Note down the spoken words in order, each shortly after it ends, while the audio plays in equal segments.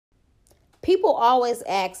People always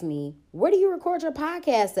ask me, where do you record your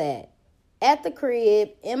podcast at? At the crib,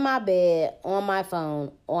 in my bed, on my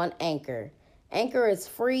phone, on Anchor. Anchor is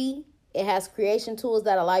free. It has creation tools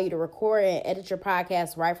that allow you to record and edit your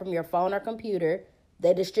podcast right from your phone or computer.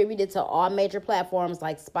 They distribute it to all major platforms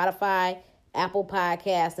like Spotify, Apple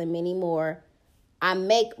Podcasts, and many more. I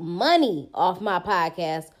make money off my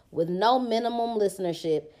podcast with no minimum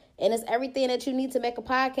listenership. And it's everything that you need to make a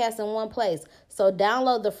podcast in one place. So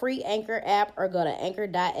download the free Anchor app or go to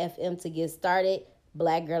anchor.fm to get started.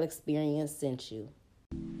 Black Girl Experience sent you.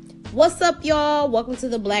 What's up, y'all? Welcome to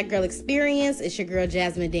the Black Girl Experience. It's your girl,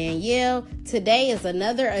 Jasmine Danielle. Today is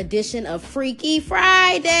another edition of Freaky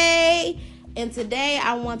Friday. And today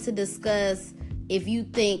I want to discuss if you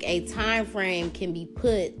think a time frame can be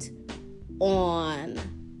put on,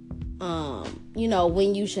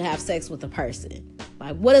 when you should have sex with a person.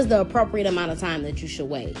 Like, what is the appropriate amount of time that you should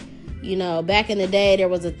wait? Back in the day, there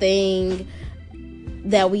was a thing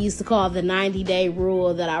that we used to call the 90-day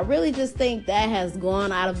rule that I really just think that has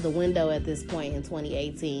gone out of the window at this point in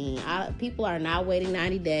 2018. People are not waiting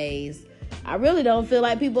 90 days. I really don't feel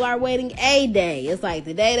like people are waiting a day. It's like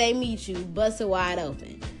the day they meet you, bust it wide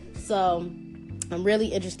open. So I'm really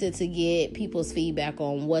interested to get people's feedback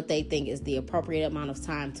on what they think is the appropriate amount of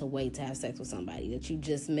time to wait to have sex with somebody that you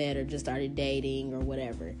just met or just started dating or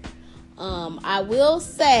whatever. I will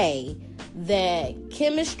say that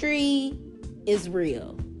chemistry is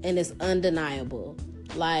real and it's undeniable.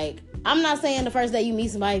 Like, I'm not saying the first day you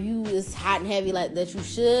meet somebody, if you is hot and heavy like that, you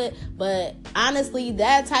should, but honestly,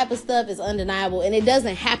 that type of stuff is undeniable and it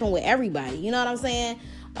doesn't happen with everybody. You know what I'm saying?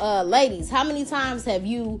 Ladies, how many times have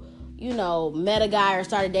you met a guy or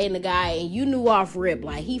started dating a guy and you knew off rip,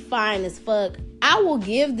 like, he fine as fuck, I will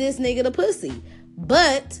give this nigga the pussy.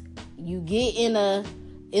 But you get in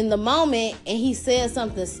the moment and he says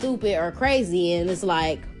something stupid or crazy and it's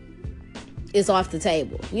like, it's off the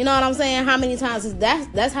table. You know what I'm saying? How many times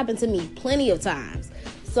that's happened to me plenty of times.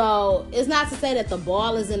 So it's not to say that the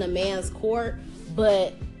ball is in a man's court,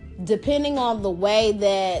 but depending on the way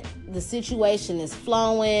that the situation is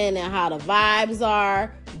flowing and how the vibes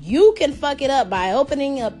are, you can fuck it up by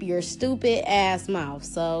opening up your stupid ass mouth.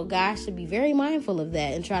 So guys should be very mindful of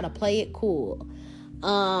that and try to play it cool.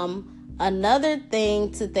 Another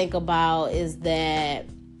thing to think about is that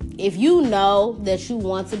if you know that you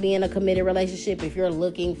want to be in a committed relationship, if you're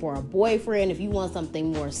looking for a boyfriend, if you want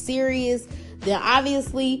something more serious, then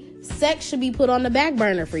obviously sex should be put on the back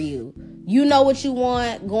burner for you. You know what you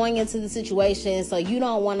want going into the situation, so you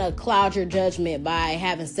don't want to cloud your judgment by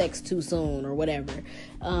having sex too soon or whatever.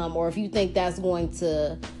 Or if you think that's going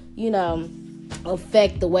to,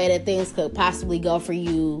 affect the way that things could possibly go for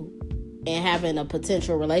you and having a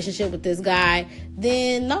potential relationship with this guy,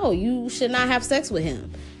 then no, you should not have sex with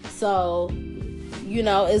him. So,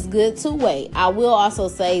 it's good to wait. I will also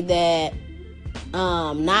say that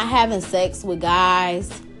not having sex with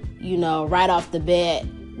guys, right off the bat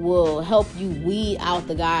will help you weed out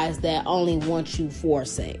the guys that only want you for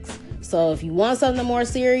sex. So if you want something more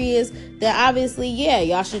serious, then obviously,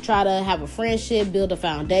 y'all should try to have a friendship, build a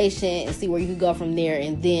foundation, and see where you can go from there,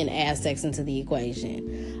 and then add sex into the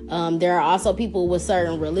equation. There are also people with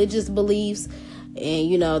certain religious beliefs,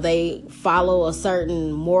 and they follow a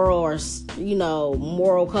certain moral or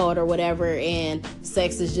moral code or whatever, and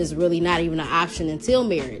sex is just really not even an option until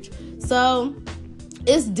marriage. So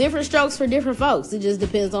it's different strokes for different folks. It just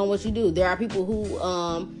depends on what you do. There are people who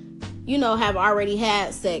have already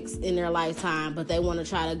had sex in their lifetime, but they want to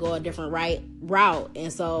try to go a different route,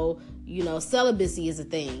 and so celibacy is a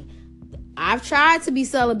thing. I've tried to be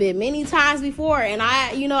celibate many times before, and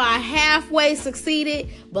I halfway succeeded,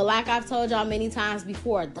 but like I've told y'all many times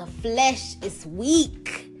before, the flesh is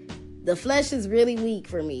weak. The flesh is really weak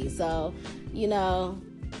for me. So,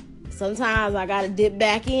 sometimes I gotta dip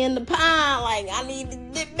back in the pond. Like, I need to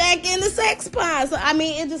dip back in the sex pond. So,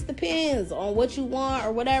 it just depends on what you want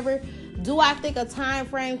or whatever. Do I think a time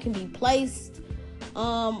frame can be placed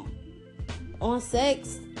on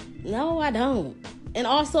sex? No, I don't. And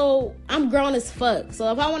also, I'm grown as fuck. So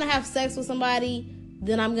if I want to have sex with somebody,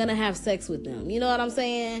 then I'm going to have sex with them. You know what I'm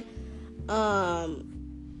saying?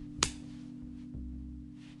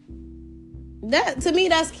 That, to me,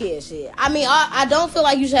 that's kid shit. I don't feel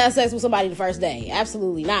like you should have sex with somebody the first day.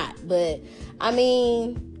 Absolutely not. But,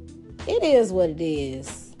 it is what it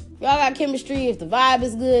is. If y'all got chemistry, if the vibe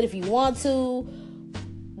is good, if you want to,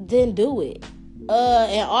 then do it.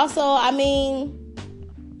 And also, I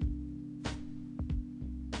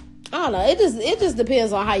don't know. It just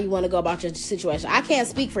depends on how you want to go about your situation. I can't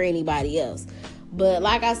speak for anybody else. But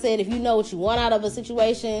like I said, if you know what you want out of a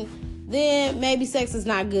situation, then maybe sex is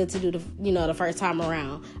not good to do the first time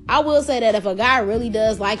around. I will say that if a guy really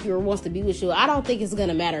does like you or wants to be with you, I don't think it's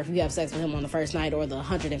gonna matter if you have sex with him on the first night or the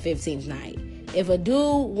 115th night. If a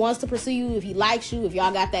dude wants to pursue you, if he likes you, if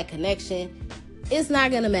y'all got that connection, it's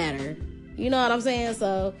not gonna matter. You know what I'm saying?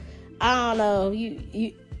 So I don't know.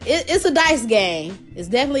 It's a dice game. It's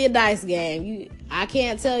definitely a dice game. I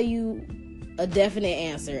can't tell you a definite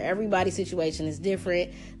answer. Everybody's situation is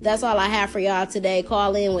different. That's all I have for y'all today.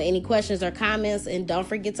 Call in with any questions or comments, and don't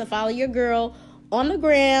forget to follow your girl on the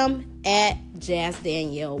gram at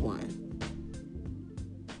JazzDanielle1.